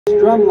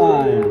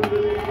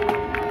Drumline.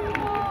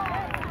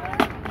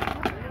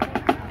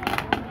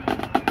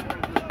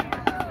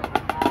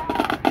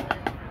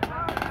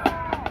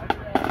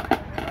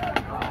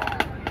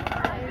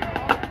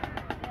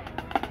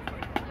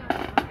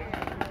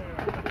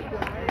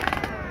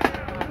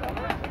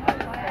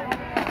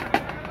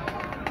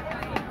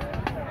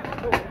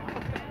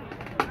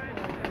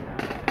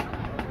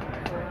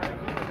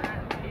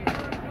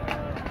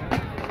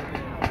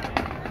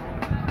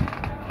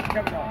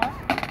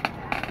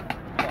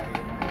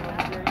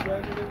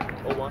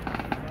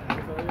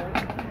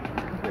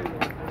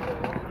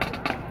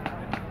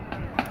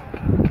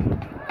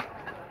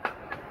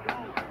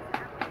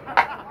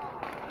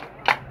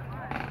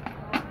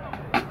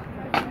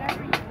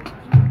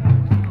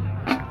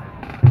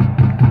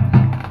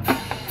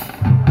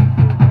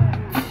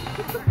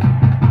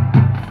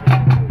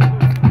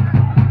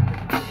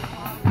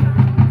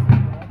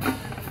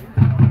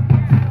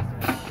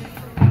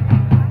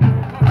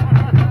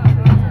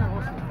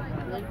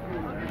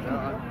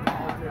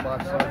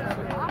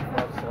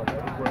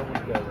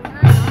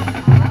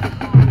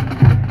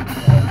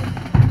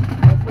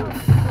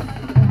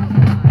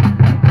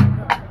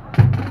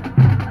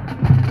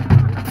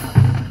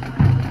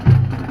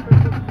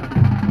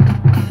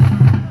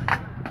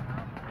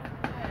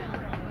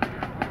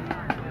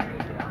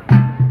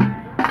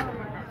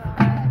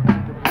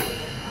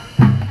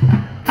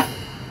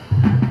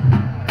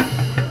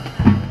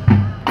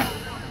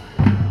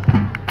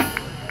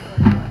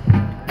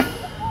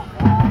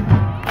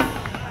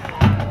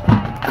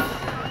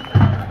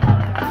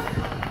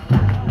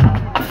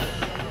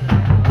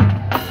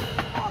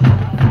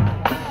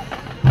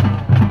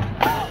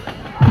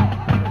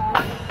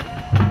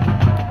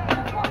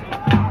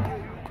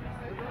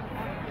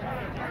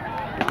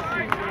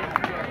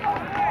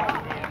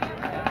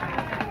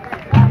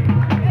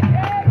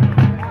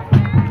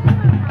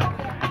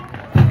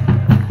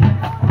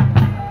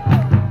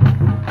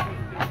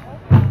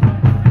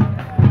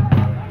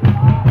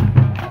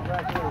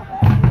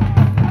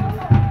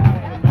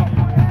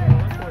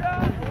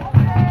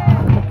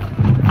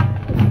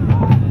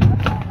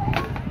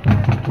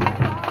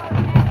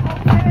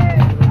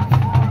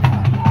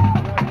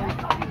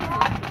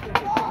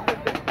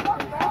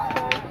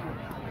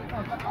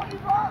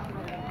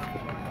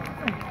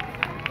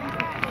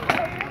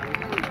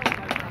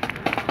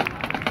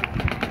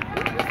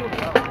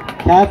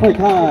 Catholic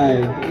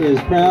High is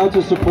proud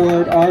to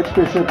support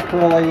Archbishop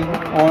Curley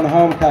on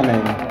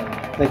homecoming.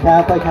 The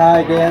Catholic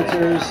High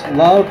dancers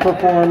love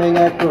performing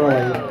at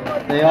Curley.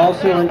 They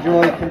also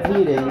enjoy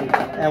competing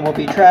and will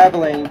be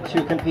traveling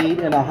to compete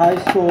in a high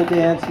school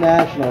dance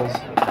nationals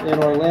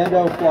in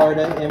Orlando,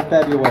 Florida in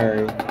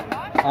February.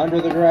 Under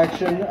the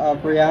direction of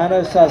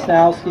Brianna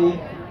Sosnowski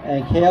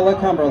and Kayla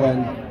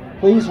Cumberland,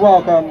 please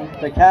welcome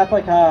the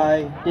Catholic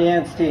High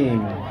dance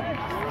team.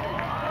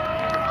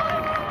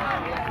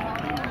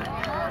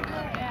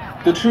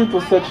 The truth will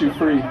set you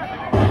free.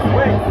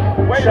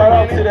 Shout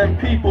out to them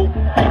people.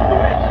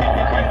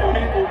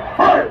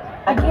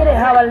 I get it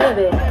how I live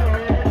it.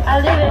 I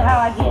live it how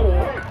I get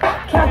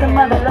it. Count the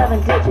mother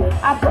loving digits.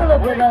 I pull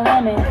up with a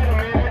lemon.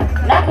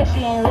 Not cause she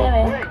ain't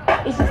living.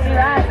 It's just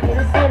your eyes get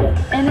a city.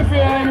 And this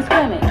ain't a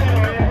scrimmage.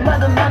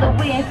 Mother,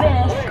 we ain't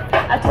finished.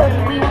 I told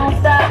you we won't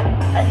stop.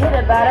 I hit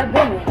it by the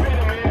business.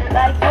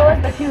 Like yours,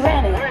 but you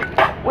ran it.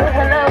 With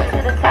hello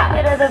to the top.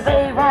 Hit of the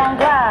very wrong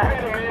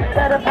glide.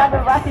 Tell the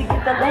paparazzi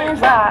get the lens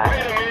right.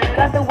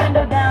 Got the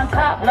window down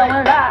top, blowing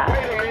light.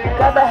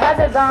 Got the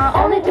hazards on,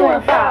 only doing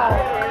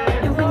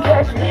 5. You can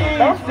catch me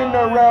Bouncing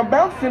around,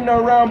 bouncing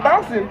around,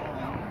 bouncing.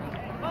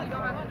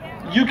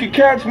 You can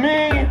catch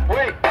me.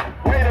 Wait a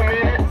minute. Wait a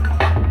minute.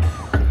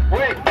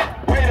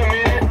 Wait a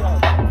minute.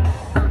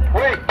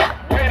 Wait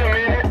a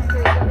minute.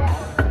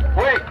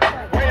 Wait a minute.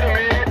 Wait a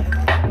minute.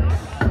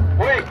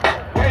 Wait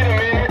a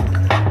minute.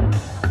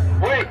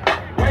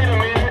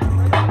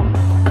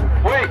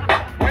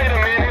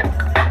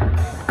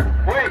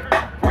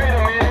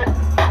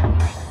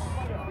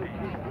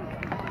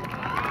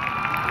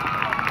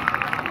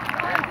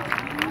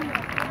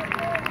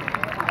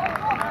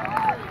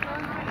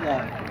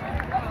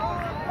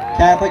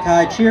 Catholic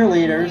High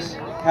cheerleaders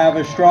have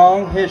a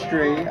strong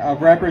history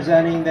of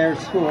representing their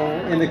school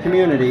in the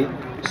community,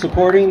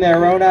 supporting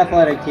their own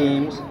athletic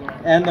teams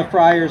and the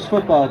Friars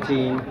football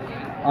team.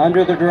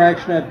 Under the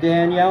direction of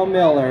Danielle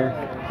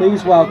Miller,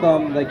 please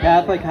welcome the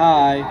Catholic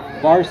High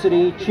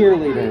varsity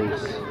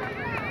cheerleaders.